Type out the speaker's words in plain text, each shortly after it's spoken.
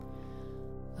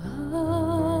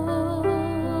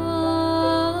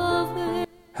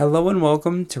Hello and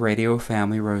welcome to Radio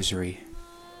Family Rosary.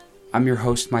 I'm your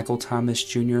host, Michael Thomas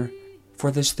Jr., for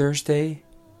this Thursday,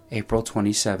 April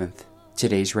 27th.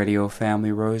 Today's Radio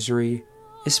Family Rosary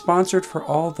is sponsored for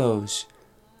all those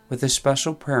with a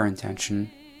special prayer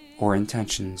intention or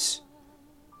intentions.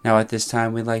 Now at this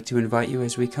time, we'd like to invite you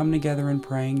as we come together in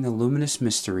praying the luminous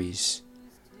mysteries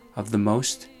of the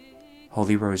Most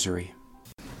Holy Rosary.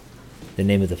 In the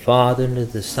name of the Father, and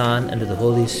of the Son, and of the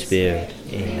Holy Spirit.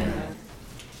 Amen.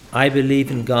 I believe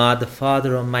in God, the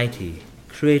Father Almighty,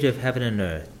 creator of heaven and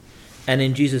earth, and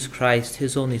in Jesus Christ,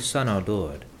 his only Son, our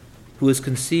Lord, who was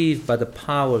conceived by the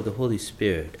power of the Holy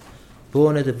Spirit,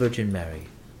 born of the Virgin Mary,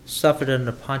 suffered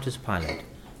under Pontius Pilate,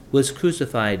 was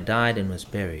crucified, died, and was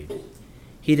buried.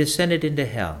 He descended into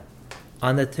hell.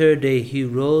 On the third day he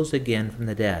rose again from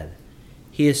the dead.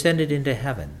 He ascended into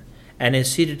heaven, and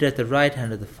is seated at the right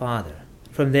hand of the Father.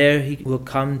 From there he will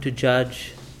come to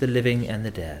judge the living and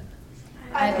the dead.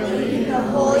 I believe in the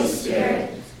Holy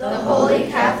Spirit, the Holy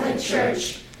Catholic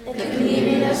Church, the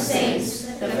communion of saints,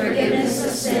 the forgiveness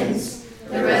of sins,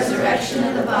 the resurrection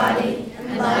of the body,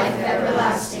 and life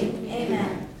everlasting.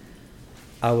 Amen.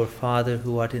 Our Father,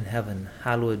 who art in heaven,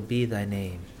 hallowed be thy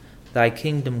name. Thy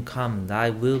kingdom come, thy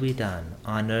will be done,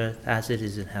 on earth as it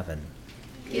is in heaven.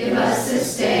 Give us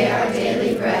this day our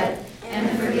daily bread,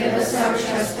 and forgive us our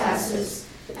trespasses,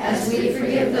 as we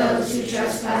forgive those who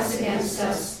trespass against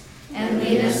us. And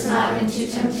lead us not into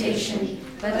temptation,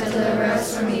 but deliver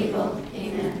us from evil.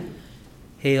 Amen.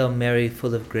 Hail Mary,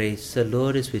 full of grace, the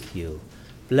Lord is with you.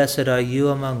 Blessed are you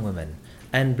among women,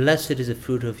 and blessed is the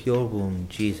fruit of your womb,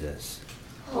 Jesus.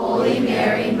 Holy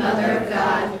Mary, Mother of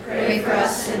God, pray for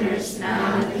us sinners,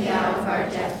 now and at the hour of our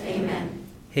death. Amen.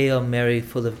 Hail Mary,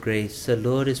 full of grace, the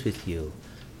Lord is with you.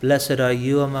 Blessed are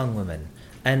you among women,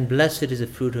 and blessed is the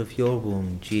fruit of your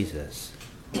womb, Jesus.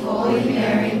 Holy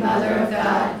Mary, Mother of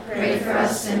God, pray for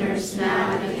us sinners,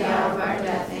 now and at the hour of our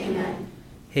death. Amen.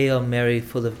 Hail Mary,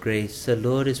 full of grace, the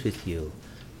Lord is with you.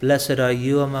 Blessed are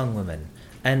you among women,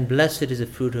 and blessed is the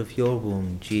fruit of your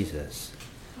womb, Jesus.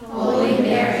 Holy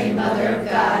Mary, Mother of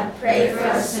God, pray for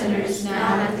us sinners,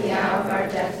 now and at the hour of our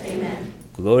death. Amen.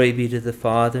 Glory be to the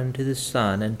Father, and to the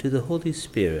Son, and to the Holy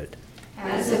Spirit.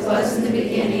 As it was in the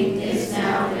beginning, is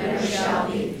now, and ever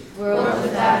shall be, world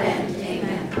without end.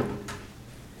 Amen.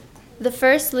 The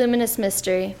first luminous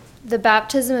mystery, the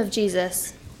baptism of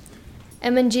Jesus.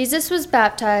 And when Jesus was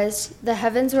baptized, the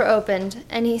heavens were opened,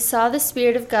 and he saw the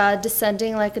Spirit of God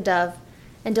descending like a dove,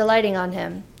 and alighting on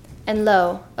him. And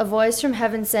lo, a voice from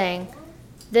heaven saying,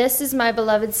 "This is my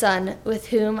beloved Son, with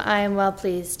whom I am well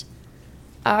pleased.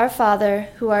 Our Father,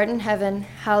 who art in heaven,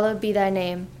 hallowed be thy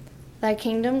name. Thy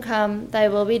kingdom come, thy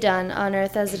will be done, on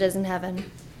earth as it is in heaven.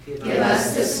 Give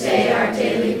us this day our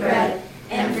daily bread,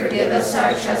 and forgive us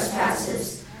our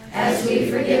trespasses, as we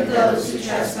forgive those who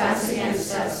trespass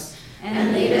against us.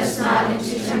 And lead us not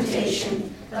into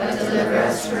temptation, but deliver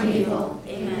us from evil.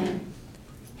 Amen.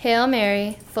 Hail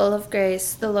Mary, full of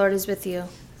grace, the Lord is with you.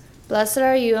 Blessed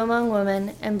are you among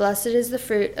women, and blessed is the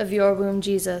fruit of your womb,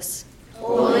 Jesus.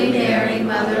 Holy Mary,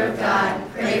 Mother of God,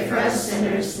 pray for us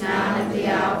sinners, now and at the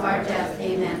hour of our death.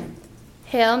 Amen.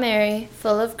 Hail Mary,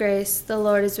 full of grace, the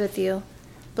Lord is with you.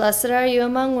 Blessed are you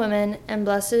among women, and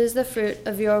blessed is the fruit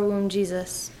of your womb,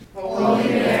 Jesus. Holy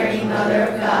Mary, Mother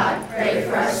of God, pray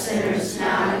for us sinners,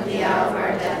 now and at the hour of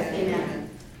our death. Amen.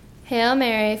 Hail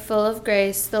Mary, full of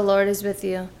grace, the Lord is with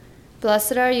you.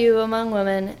 Blessed are you among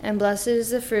women, and blessed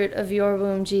is the fruit of your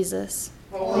womb, Jesus.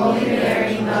 Holy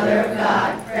Mary, Mother of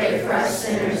God, pray for us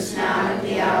sinners, now and at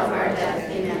the hour of our death.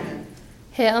 Amen.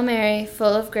 Hail Mary,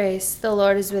 full of grace, the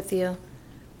Lord is with you.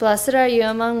 Blessed are you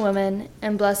among women,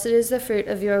 and blessed is the fruit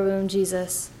of your womb,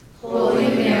 Jesus. Holy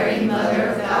Mary, Mother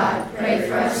of God, pray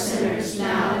for us sinners,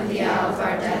 now and at the hour of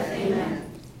our death. Amen.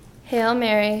 Hail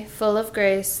Mary, full of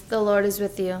grace, the Lord is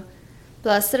with you.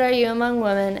 Blessed are you among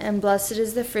women, and blessed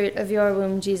is the fruit of your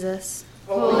womb, Jesus.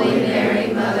 Holy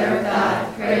Mary, Mother of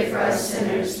God, pray for us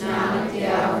sinners, now and at the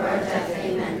hour of our death.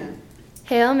 Amen.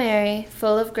 Hail Mary,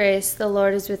 full of grace, the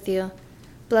Lord is with you.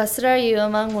 Blessed are you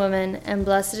among women, and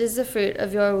blessed is the fruit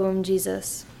of your womb,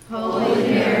 Jesus. Holy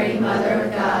Mary, Mother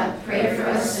of God, pray for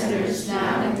us sinners,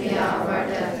 now and at the hour of our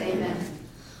death. Amen.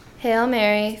 Hail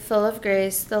Mary, full of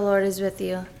grace, the Lord is with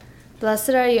you.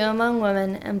 Blessed are you among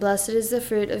women, and blessed is the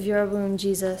fruit of your womb,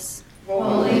 Jesus.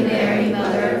 Holy Mary,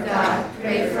 Mother of God,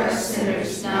 pray for us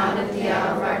sinners, now and at the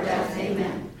hour of our death.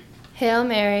 Amen. Hail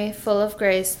Mary, full of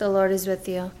grace, the Lord is with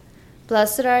you.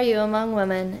 Blessed are you among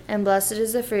women, and blessed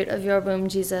is the fruit of your womb,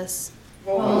 Jesus.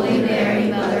 Holy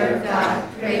Mary, Mother of God,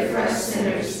 pray for us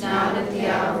sinners, now and at the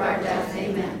hour of our death.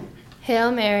 Amen.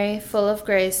 Hail Mary, full of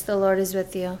grace, the Lord is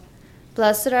with you.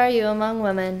 Blessed are you among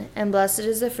women, and blessed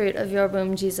is the fruit of your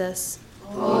womb, Jesus.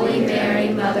 Holy Mary,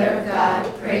 Mother of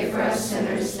God, pray for us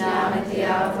sinners now and at the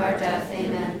hour of our death.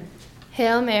 Amen.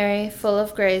 Hail Mary, full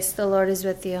of grace, the Lord is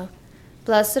with you.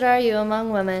 Blessed are you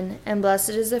among women, and blessed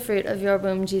is the fruit of your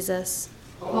womb, Jesus.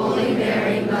 Holy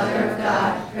Mary, Mother of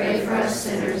God, pray for us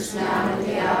sinners now and at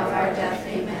the hour of our death.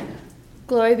 Amen.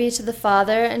 Glory be to the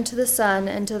Father, and to the Son,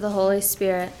 and to the Holy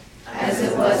Spirit. As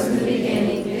it was in the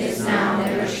beginning, is now,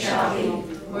 and ever shall be,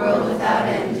 world without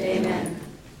end. Amen.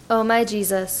 O my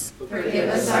Jesus, forgive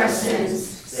us our sins,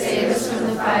 save us from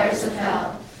the fires of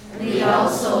hell, lead all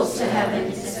souls to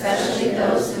heaven, especially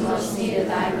those in most need of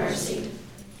thy mercy.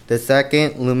 The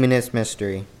second luminous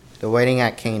mystery, the wedding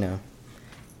at Cana.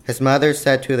 His mother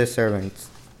said to the servants,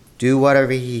 "Do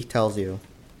whatever he tells you."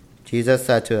 Jesus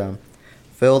said to them,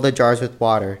 "Fill the jars with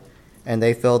water," and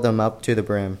they filled them up to the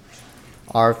brim.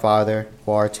 Our Father,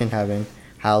 who art in heaven,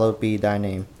 hallowed be thy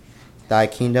name. Thy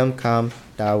kingdom come,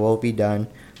 thy will be done,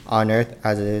 on earth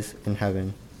as it is in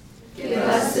heaven. Give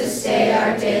us this day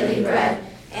our daily bread,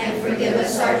 and forgive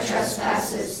us our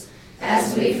trespasses,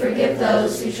 as we forgive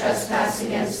those who trespass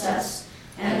against us.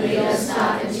 And lead us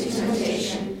not into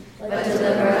temptation, but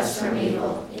deliver us from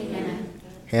evil. Amen.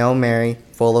 Hail Mary,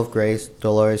 full of grace,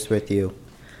 the Lord is with you.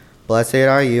 Blessed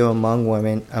are you among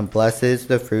women, and blessed is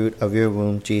the fruit of your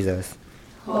womb, Jesus.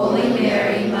 Holy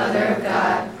Mary, Mother of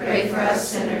God, pray for us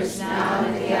sinners now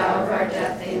and at the hour of our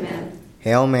death. Amen.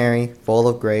 Hail Mary, full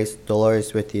of grace, the Lord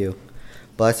is with you.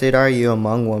 Blessed are you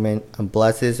among women, and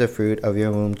blessed is the fruit of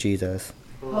your womb, Jesus.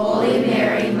 Holy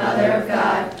Mary, Mother of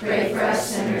God, pray for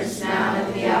us sinners now and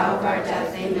at the hour of our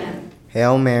death. Amen.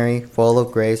 Hail Mary, full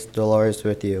of grace, the Lord is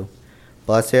with you.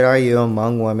 Blessed are you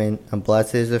among women, and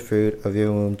blessed is the fruit of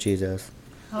your womb, Jesus.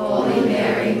 Holy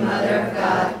Mary, Mother of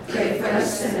God, pray for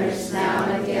us sinners now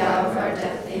and at the hour of our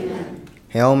death. Amen.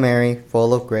 Hail Mary,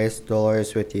 full of grace, the Lord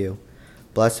is with you.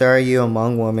 Blessed are you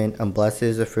among women, and blessed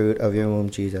is the fruit of your womb,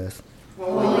 Jesus.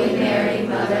 Holy Mary,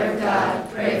 Mother of God,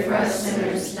 pray for us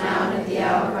sinners now and at the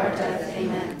hour of our death.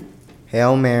 Amen.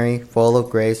 Hail Mary, full of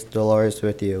grace, the Lord is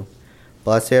with you.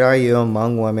 Blessed are you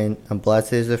among women, and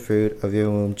blessed is the fruit of your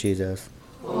womb, Jesus.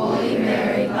 Holy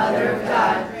Mary, Mother of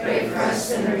God, pray for us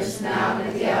sinners now and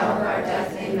at the hour of our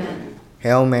death. Amen.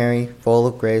 Hail Mary, full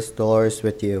of grace, the Lord is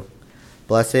with you.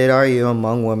 Blessed are you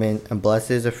among women, and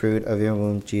blessed is the fruit of your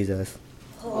womb, Jesus.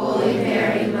 Holy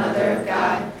Mary, Mother of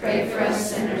God, pray for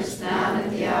us sinners now and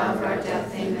at the hour of our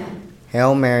death. Amen.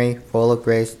 Hail Mary, full of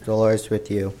grace, the Lord is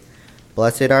with you.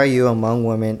 Blessed are you among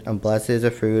women, and blessed is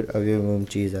the fruit of your womb,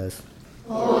 Jesus.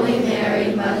 Holy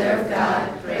Mary, Mother of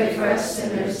God, pray for us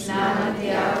sinners now and at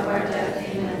the hour of our death.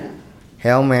 Amen.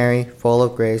 Hail Mary, full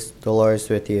of grace, the Lord is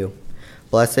with you.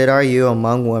 Blessed are you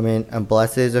among women, and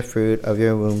blessed is the fruit of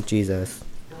your womb, Jesus.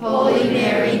 Holy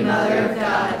Mary, Mother of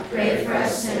God, pray for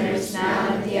us sinners now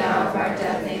and at the hour of our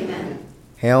death. Amen.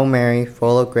 Hail Mary,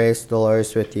 full of grace, the Lord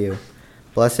is with you.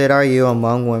 Blessed are you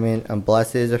among women, and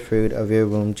blessed is the fruit of your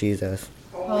womb, Jesus.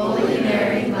 Holy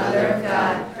Mary, Mother of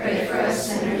God, pray for us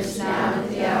sinners now and at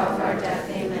the hour of our death.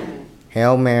 Amen.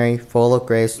 Hail Mary, full of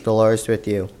grace, the Lord is with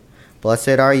you.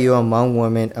 Blessed are you among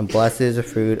women, and blessed is the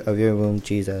fruit of your womb,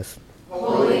 Jesus.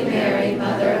 Holy Mary,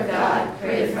 Mother of God,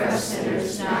 pray for us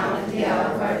sinners now and at the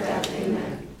hour of our death.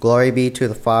 Amen. Glory be to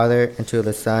the Father, and to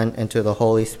the Son, and to the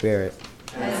Holy Spirit.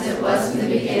 As it was in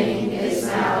the beginning, is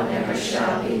now, and ever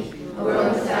shall be, a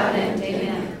world without end.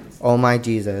 Amen. O my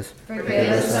Jesus, Forgive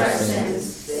us our sins,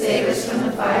 save us from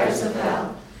the fires of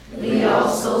hell. Lead all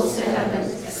souls to heaven,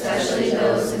 especially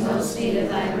those in most need of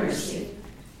thy mercy.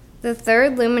 The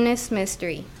third luminous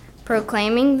mystery,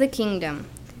 proclaiming the kingdom.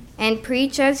 And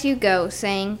preach as you go,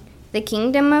 saying, The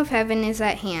kingdom of heaven is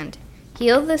at hand.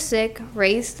 Heal the sick,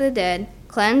 raise the dead,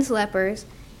 cleanse lepers,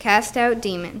 cast out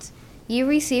demons. You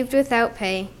received without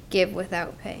pay, give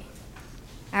without pay.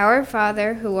 Our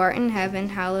Father, who art in heaven,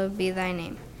 hallowed be thy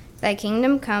name. Thy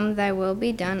kingdom come, thy will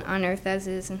be done, on earth as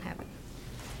it is in heaven.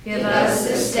 Give us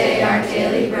this day our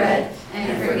daily bread,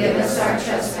 and forgive us our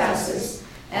trespasses,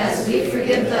 as we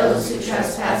forgive those who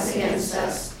trespass against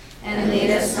us. And lead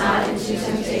us not into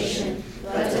temptation,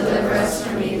 but deliver us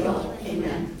from evil.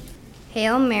 Amen.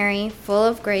 Hail Mary, full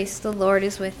of grace, the Lord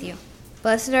is with you.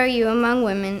 Blessed are you among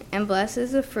women, and blessed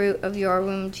is the fruit of your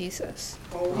womb, Jesus.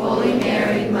 Holy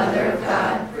Mary, Mother of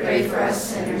God, pray for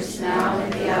us sinners now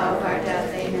and at the hour of our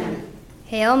death. Amen.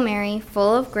 Hail Mary,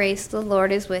 full of grace, the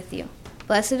Lord is with you.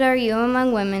 Blessed are you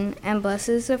among women, and blessed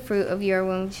is the fruit of your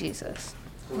womb, Jesus.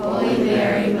 Holy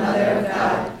Mary, Mother of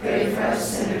God, pray for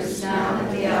us sinners now and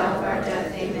at the hour of our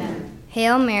death. Amen.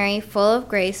 Hail Mary, full of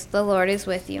grace, the Lord is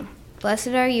with you. Blessed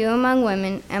are you among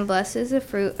women, and blessed is the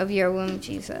fruit of your womb,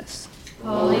 Jesus.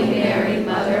 Holy Mary,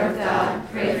 Mother of God,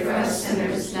 pray for us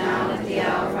sinners now and at the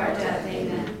hour of our death.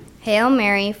 Amen. Hail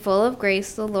Mary, full of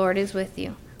grace, the Lord is with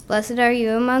you. Blessed are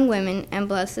you among women, and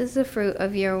blessed is the fruit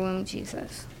of your womb,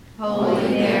 Jesus. Holy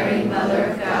Mary, Mother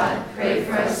of God, pray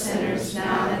for us sinners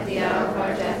now and at the hour of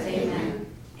our death. Amen.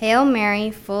 Hail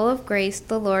Mary, full of grace,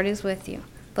 the Lord is with you.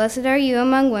 Blessed are you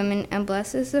among women, and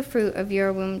blessed is the fruit of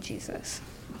your womb, Jesus.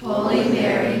 Holy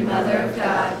Mary, Mother of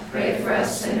God, pray for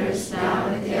us sinners now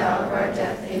and at the hour of our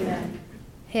death. Amen.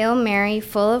 Hail Mary,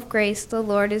 full of grace, the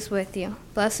Lord is with you.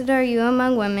 Blessed are you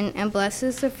among women, and blessed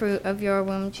is the fruit of your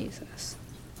womb, Jesus.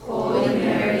 Holy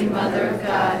Mary, Mother of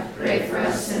God, pray for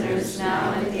us sinners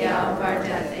now and at the hour of our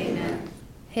death. Amen.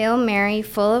 Hail Mary,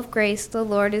 full of grace, the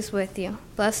Lord is with you.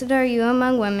 Blessed are you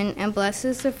among women, and blessed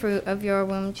is the fruit of your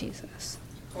womb, Jesus.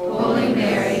 Holy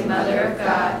Mary, Mother of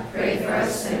God, pray for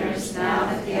us sinners now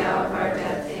and at the hour of our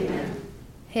death. Amen.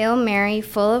 Hail Mary,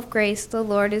 full of grace, the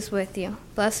Lord is with you.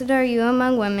 Blessed are you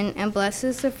among women, and blessed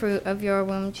is the fruit of your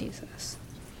womb, Jesus.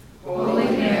 Holy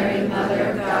Mary,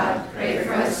 Mother of God, pray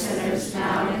for us sinners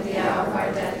now and at the hour of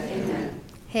our death. Amen.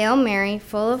 Hail Mary,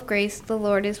 full of grace, the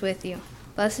Lord is with you.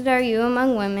 Blessed are you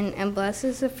among women, and blessed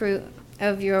is the fruit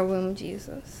of your womb,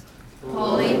 Jesus.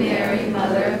 Holy Mary,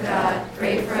 Mother of God,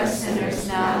 pray for us sinners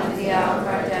now and at the hour of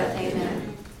our death.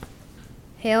 Amen.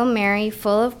 Hail Mary,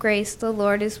 full of grace, the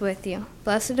Lord is with you.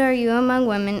 Blessed are you among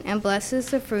women, and blessed is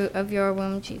the fruit of your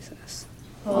womb, Jesus.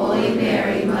 Holy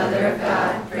Mary, Mother of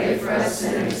God, pray for us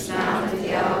sinners now and at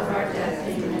the hour of our death.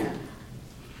 Amen.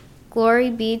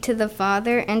 Glory be to the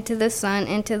Father, and to the Son,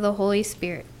 and to the Holy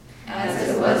Spirit. As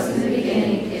it was in the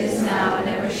beginning, is now, and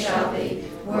ever shall be,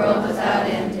 world without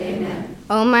end. Amen.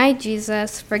 O my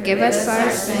Jesus, forgive us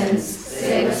our sins,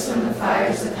 save us from the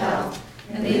fires of hell,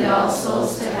 and lead all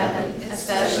souls to heaven,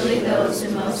 especially those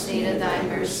who most need of thy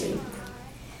mercy.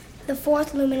 The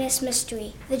fourth luminous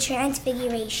mystery, the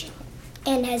Transfiguration.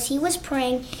 And as he was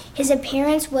praying, his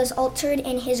appearance was altered,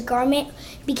 and his garment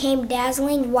became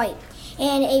dazzling white.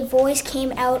 And a voice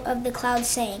came out of the cloud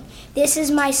saying, "This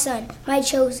is my Son, my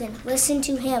chosen. Listen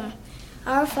to him.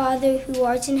 Our Father, who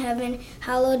art in heaven,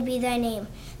 hallowed be thy name.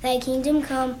 Thy kingdom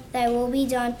come, thy will be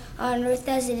done, on earth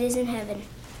as it is in heaven.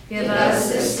 Give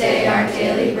us this day our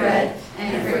daily bread,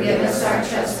 and forgive us our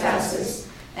trespasses,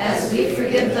 as we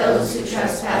forgive those who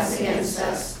trespass against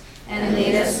us. And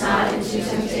lead us not into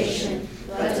temptation,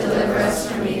 but deliver us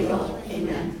from evil.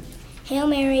 Amen. Hail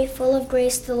Mary, full of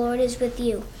grace, the Lord is with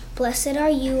you. Blessed are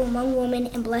you among women,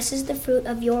 and blessed is the fruit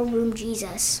of your womb,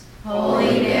 Jesus.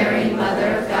 Holy Mary,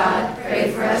 Mother of God,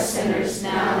 pray for us sinners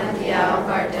now and at the hour of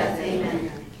our death.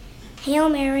 Amen. Hail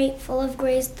Mary, full of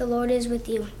grace, the Lord is with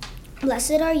you.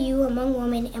 Blessed are you among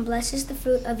women, and blessed is the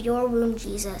fruit of your womb,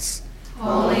 Jesus.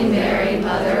 Holy Mary,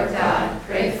 Mother of God,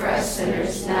 pray for us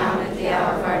sinners now and at the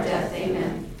hour of our death.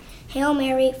 Amen. Hail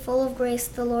Mary, full of grace,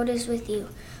 the Lord is with you.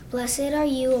 Blessed are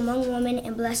you among women,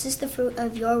 and blessed is the fruit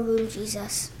of your womb,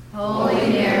 Jesus. Holy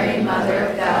Mary, Mother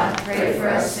of God, pray for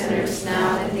us sinners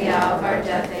now and at the hour of our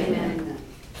death. Amen.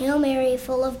 Hail Mary,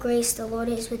 full of grace, the Lord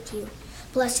is with you.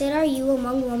 Blessed are you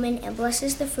among women, and blessed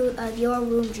is the fruit of your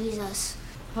womb, Jesus.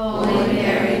 Holy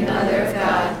Mary, Mother of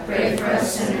God, pray for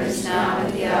us sinners now and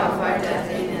at the hour of our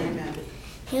death. Amen.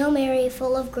 Hail Mary,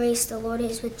 full of grace, the Lord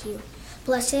is with you.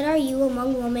 Blessed are you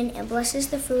among women, and blessed is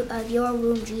the fruit of your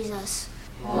womb, Jesus.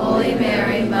 Holy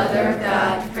Mary, Mother of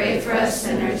God, pray for us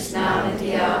sinners now and at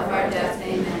the hour of our death.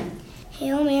 Amen.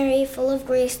 Hail Mary, full of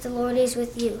grace, the Lord is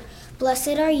with you.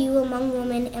 Blessed are you among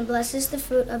women, and blessed is the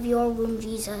fruit of your womb,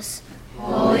 Jesus.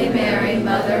 Holy Mary,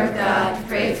 Mother of God,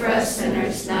 pray for us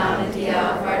sinners now and at the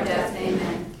hour of our death.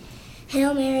 Amen.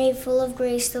 Hail Mary, full of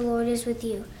grace, the Lord is with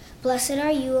you. Blessed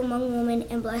are you among women,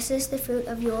 and blessed is the fruit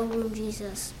of your womb,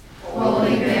 Jesus.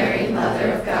 Holy Mary,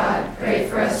 Mother of God, pray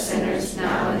for us sinners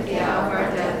now and at the hour of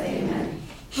our death. Amen.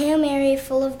 Hail Mary,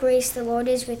 full of grace, the Lord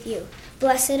is with you.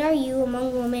 Blessed are you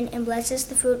among women, and blessed is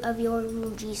the fruit of your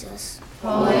womb, Jesus.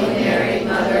 Holy Mary,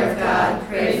 Mother of God,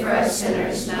 pray for us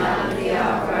sinners now and at the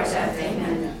hour of our death.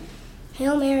 Amen.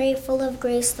 Hail Mary, full of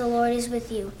grace, the Lord is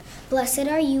with you. Blessed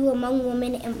are you among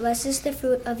women, and blessed is the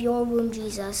fruit of your womb,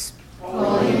 Jesus.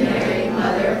 Holy Mary,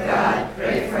 Mother of God,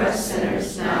 pray for us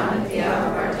sinners now and at the hour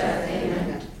of our death.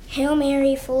 Amen. Hail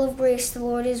Mary, full of grace, the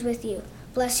Lord is with you.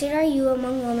 Blessed are you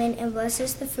among women, and blessed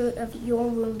is the fruit of your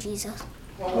womb, Jesus.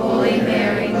 Holy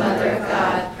Mary, Mother of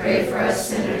God, pray for us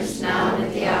sinners now and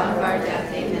at the hour of our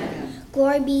death. Amen.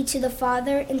 Glory be to the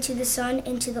Father, and to the Son,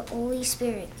 and to the Holy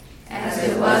Spirit. As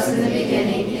it was in the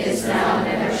beginning, is now,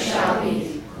 and ever shall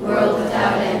be, world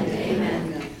without end.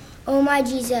 Amen. O my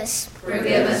Jesus,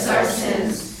 forgive us our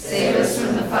sins, save us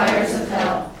from the fires of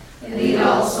hell, Lead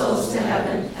all souls to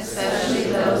heaven,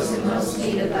 especially those in most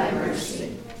need of thy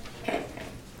mercy.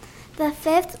 The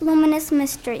fifth luminous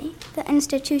mystery, the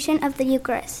institution of the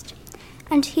Eucharist.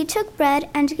 And he took bread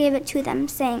and gave it to them,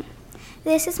 saying,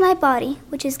 This is my body,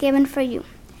 which is given for you.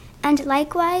 And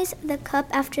likewise the cup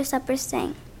after supper,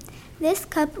 saying, This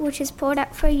cup which is poured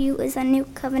out for you is a new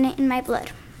covenant in my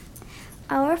blood.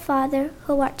 Our Father,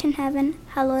 who art in heaven,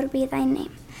 hallowed be thy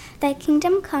name. Thy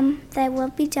kingdom come, thy will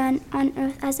be done on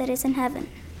earth as it is in heaven.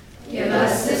 Give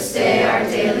us this day our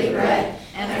daily bread,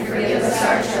 and forgive us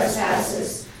our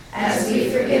trespasses, as we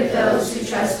forgive those who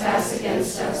trespass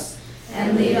against us.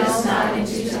 And lead us not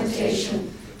into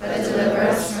temptation, but deliver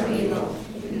us from evil.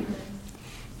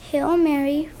 Hail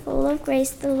Mary, full of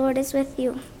grace, the Lord is with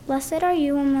you. Blessed are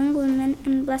you among women,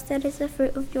 and blessed is the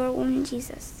fruit of your womb,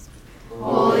 Jesus.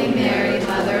 Holy Mary,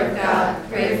 Mother of God,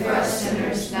 pray for us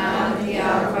sinners, now and at the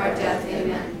hour of our death.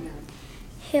 Amen.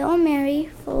 Hail Mary,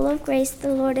 full of grace,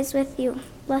 the Lord is with you.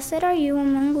 Blessed are you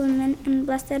among women, and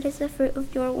blessed is the fruit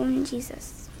of your womb,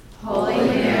 Jesus. Holy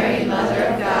Mary, Mother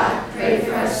of God, pray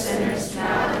for us sinners,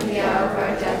 now and at the hour of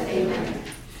our death. Amen.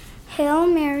 Hail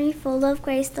Mary, full of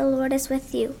grace, the Lord is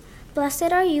with you.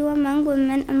 Blessed are you among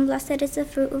women, and blessed is the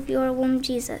fruit of your womb,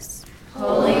 Jesus.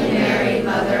 Holy Mary,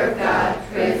 Mother of God,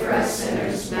 pray for us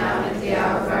sinners, now and at the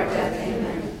hour of our death.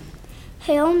 Amen.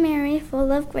 Hail Mary,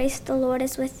 full of grace, the Lord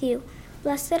is with you.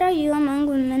 Blessed are you among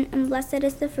women, and blessed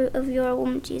is the fruit of your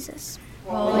womb, Jesus.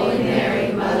 Holy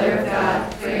Mary, Mother of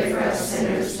God, pray for us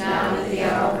sinners, now and at the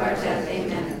hour of our death.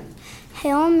 Amen.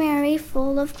 Hail Mary,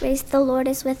 full of grace, the Lord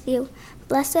is with you.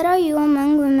 Blessed are you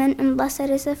among women, and blessed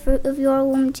is the fruit of your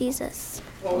womb, Jesus.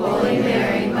 Holy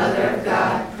Mary, Mother of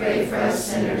God, pray for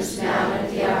us sinners, now and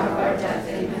at the hour of our death.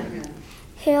 Amen.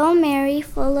 Hail Mary,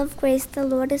 full of grace, the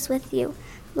Lord is with you.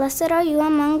 Blessed are you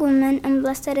among women, and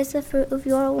blessed is the fruit of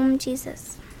your womb,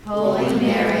 Jesus. Holy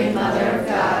Mary, Mother of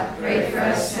God, pray for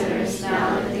us sinners,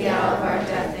 now and at the hour of our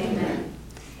death. Amen.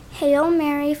 Hail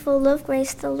Mary, full of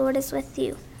grace, the Lord is with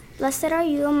you. Blessed are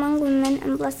you among women,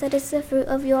 and blessed is the fruit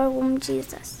of your womb,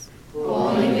 Jesus.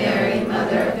 Holy Mary,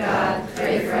 Mother of God,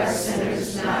 pray for us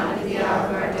sinners, now and at the hour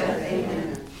of our death.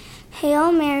 Amen.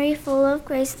 Hail Mary, full of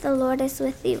grace, the Lord is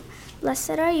with you.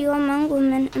 Blessed are you among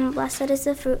women, and blessed is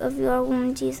the fruit of your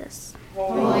womb, Jesus.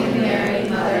 Holy Mary,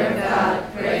 Mother of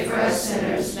God, pray for us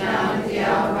sinners, now and at the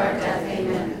hour of our death.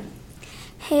 Amen.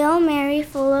 Hail Mary,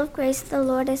 full of grace, the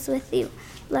Lord is with you.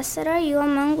 Blessed are you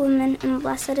among women, and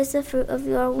blessed is the fruit of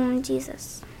your womb,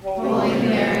 Jesus. Holy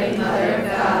Mary, Mother of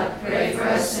God, pray for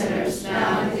us sinners,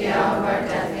 now and at the hour of our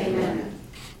death. Amen.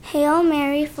 Hail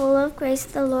Mary, full of grace,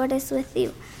 the Lord is with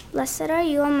you. Blessed are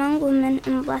you among women,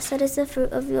 and blessed is the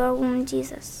fruit of your womb,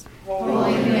 Jesus.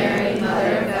 Holy Mary,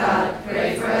 Mother of God,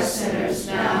 pray for us sinners,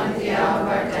 now and at the hour of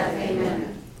our death.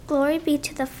 Amen. Glory be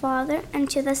to the Father, and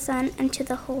to the Son, and to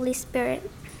the Holy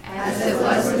Spirit. As it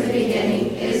was in the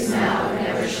beginning, is now, and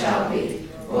ever shall be,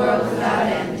 world without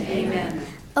end. Amen.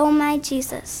 O my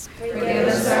Jesus, Forgive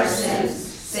us our sins,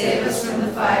 save us from the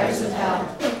fires of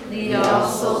hell, lead all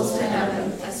souls to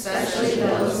heaven, especially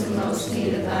those in most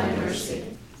need of thy mercy.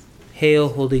 Hail,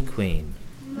 Holy Queen,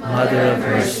 Mother of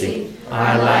mercy,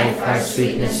 our life, our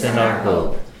sweetness, and our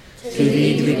hope. To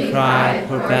thee do we cry,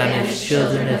 poor banished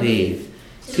children of Eve.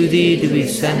 To thee do we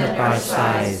send up our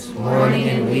sighs, mourning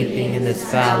and weeping in this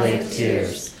valley of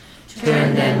tears.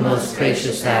 Turn then, most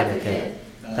gracious Advocate,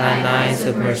 thine eyes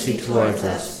of mercy towards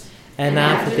us, and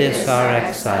after this our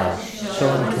exile, show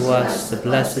unto us the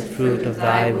blessed fruit of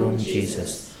thy womb,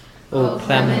 Jesus. O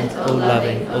clement, O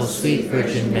loving, O sweet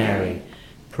Virgin Mary,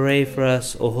 pray for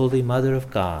us, O Holy Mother of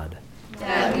God,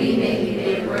 that we may be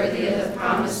made worthy of the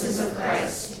promises of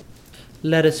Christ.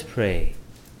 Let us pray.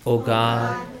 O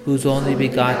God, whose only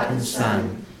begotten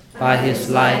Son, by his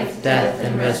life, death,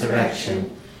 and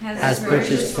resurrection, has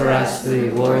purchased for us the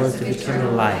rewards of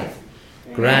eternal life,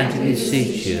 grant, we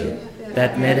beseech you,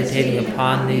 that meditating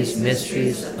upon these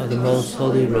mysteries of the most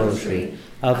holy rosary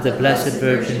of the Blessed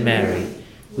Virgin Mary,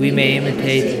 we may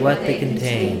imitate what they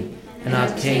contain and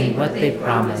obtain what they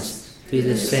promise, through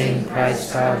the same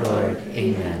Christ our Lord.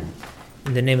 Amen.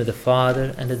 In the name of the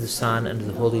Father, and of the Son, and of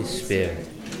the Holy Spirit.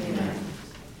 Amen.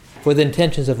 For the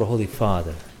intentions of our Holy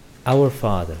Father, our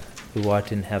Father, who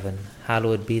art in heaven,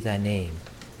 hallowed be thy name.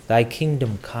 Thy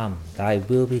kingdom come, thy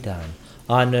will be done,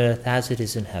 on earth as it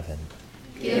is in heaven.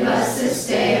 Give us this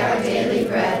day our daily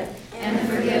bread, and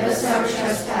forgive us our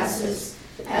trespasses,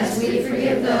 as we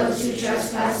forgive those who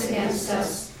trespass against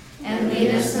us. And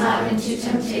lead us not into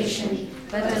temptation,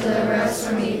 but deliver us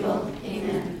from evil.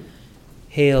 Amen.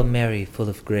 Hail Mary, full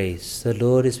of grace, the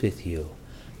Lord is with you.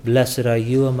 Blessed are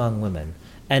you among women,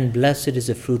 and blessed is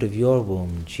the fruit of your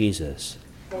womb, Jesus.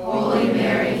 Holy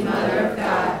Mary, Mother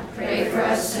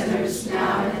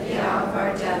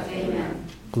life. Amen.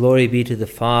 Glory be to the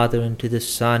Father, and to the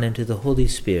Son, and to the Holy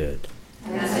Spirit.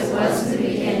 As it was in the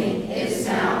beginning, is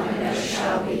now, and ever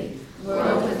shall be,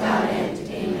 world without end.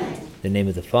 Amen. In the name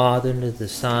of the Father, and of the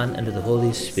Son, and of the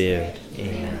Holy Spirit.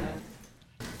 Amen.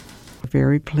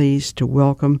 Very pleased to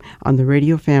welcome on the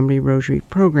Radio Family Rosary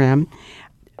program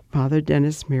Father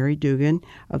Dennis Mary Dugan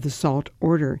of the Salt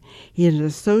Order. He is an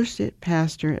associate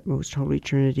pastor at Most Holy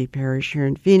Trinity Parish here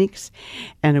in Phoenix,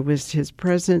 and it was his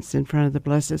presence in front of the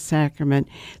Blessed Sacrament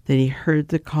that he heard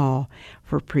the call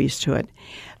for priesthood.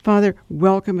 Father,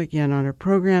 welcome again on our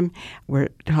program. We're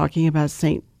talking about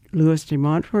St. Louis de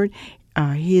Montfort.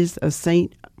 He is a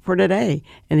saint for today,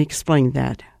 and explain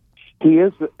that. He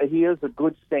is a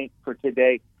good saint for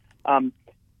today.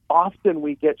 Often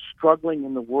we get struggling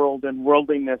in the world and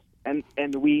worldliness, and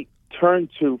we turn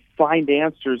to find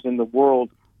answers in the world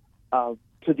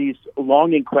to these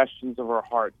longing questions of our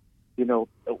heart. You know,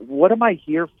 what am I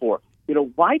here for? You know,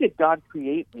 why did God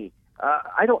create me?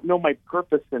 I don't know my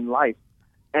purpose in life.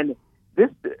 And this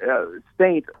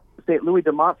St. Louis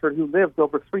de Montfort, who lived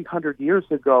over 300 years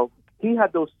ago, he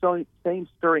had those same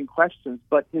stirring questions,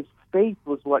 but his faith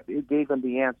was what gave him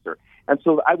the answer. And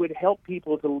so I would help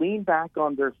people to lean back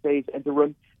on their faith and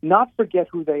to not forget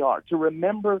who they are, to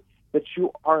remember that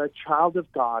you are a child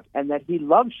of God and that he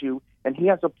loves you and he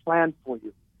has a plan for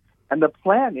you. And the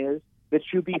plan is that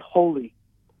you be holy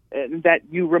and that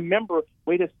you remember,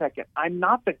 wait a second, I'm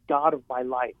not the God of my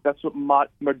life. That's what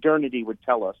modernity would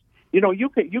tell us. You know, you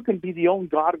can be the own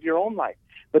God of your own life,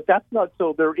 but that's not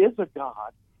so. There is a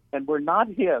God, and we're not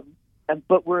him,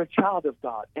 but we're a child of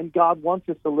God, and God wants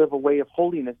us to live a way of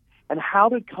holiness. And how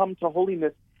to come to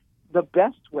holiness, the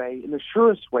best way and the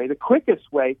surest way, the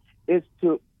quickest way, is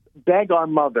to beg our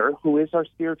mother, who is our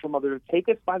spiritual mother, to take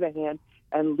us by the hand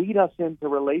and lead us into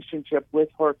relationship with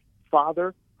her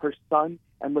Father, her Son,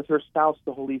 and with her spouse,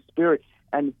 the Holy Spirit.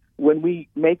 And when we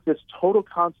make this total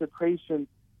consecration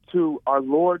to our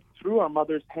Lord through our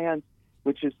mother's hands,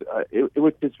 which is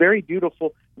very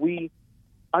beautiful, we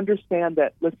understand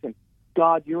that, listen,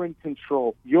 God, you're in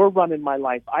control. You're running my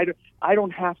life. I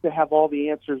don't have to have all the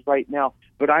answers right now,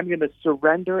 but I'm going to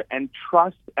surrender and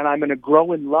trust, and I'm going to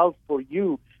grow in love for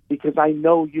you because I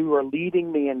know you are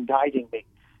leading me and guiding me.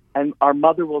 And our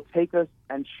mother will take us,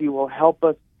 and she will help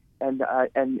us, and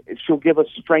she'll give us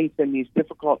strength in these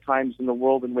difficult times in the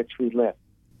world in which we live.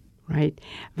 Right.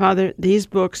 Father, these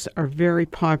books are very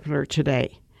popular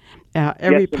today.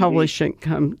 Every publishing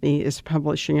company is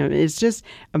publishing them. It's just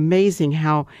amazing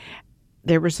how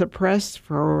they were suppressed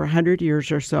for over 100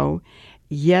 years or so,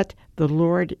 yet the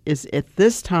Lord is, at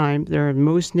this time, they're in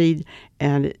most need,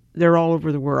 and they're all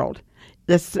over the world.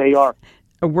 They are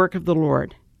a work of the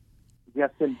Lord. Yes,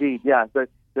 indeed. Yeah,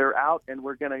 they're out, and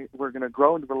we're gonna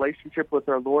grow in relationship with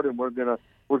our Lord, and we're gonna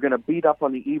beat up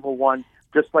on the evil one,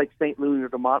 just like Saint Louis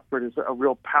de Montfort is a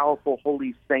real powerful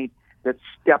holy saint that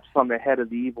steps on the head of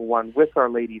the evil one with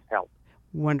Our Lady's help.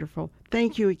 Wonderful.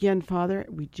 Thank you again, Father.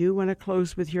 We do want to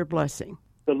close with your blessing.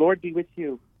 The Lord be with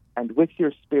you and with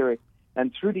your spirit,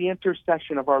 and through the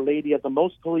intercession of Our Lady of the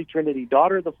Most Holy Trinity,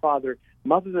 Daughter of the Father,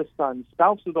 Mother of the Son,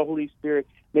 Spouse of the Holy Spirit,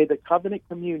 may the covenant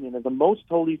communion of the Most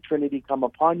Holy Trinity come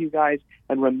upon you guys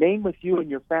and remain with you and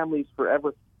your families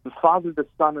forever. The Father, the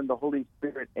Son, and the Holy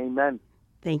Spirit. Amen.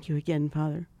 Thank you again,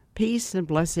 Father. Peace and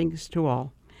blessings to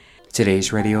all.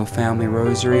 Today's Radio Family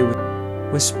Rosary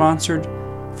was sponsored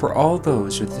for all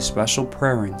those with a special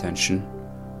prayer intention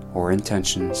or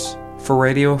intentions. For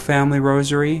Radio Family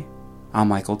Rosary, I'm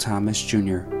Michael Thomas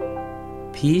Jr.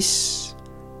 Peace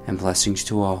and blessings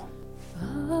to all.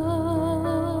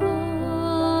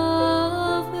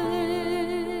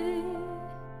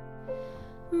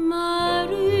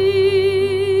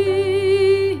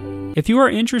 If you are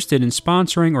interested in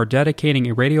sponsoring or dedicating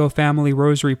a Radio Family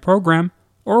Rosary program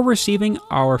or receiving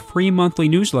our free monthly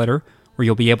newsletter, where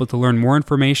you'll be able to learn more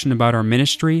information about our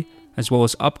ministry, as well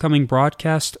as upcoming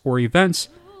broadcasts or events,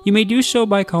 you may do so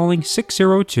by calling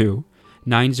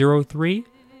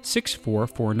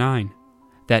 602-903-6449.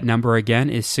 That number again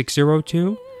is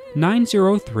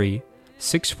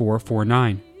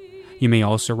 602-903-6449. You may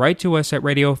also write to us at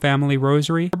Radio Family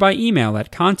Rosary or by email at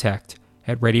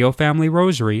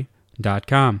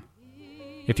contact@radiofamilyrosary.com.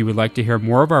 If you would like to hear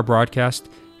more of our broadcast,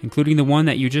 including the one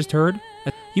that you just heard,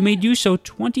 you may do so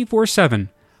 24/7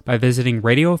 by visiting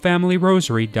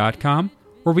radiofamilyrosary.com,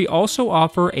 where we also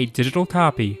offer a digital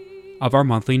copy of our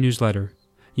monthly newsletter.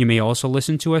 You may also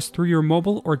listen to us through your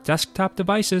mobile or desktop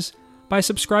devices by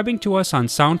subscribing to us on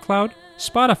SoundCloud,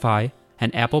 Spotify,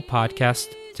 and Apple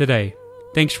Podcasts today.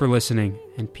 Thanks for listening,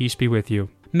 and peace be with you.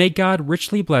 May God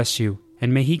richly bless you,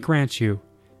 and may He grant you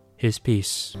His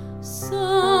peace.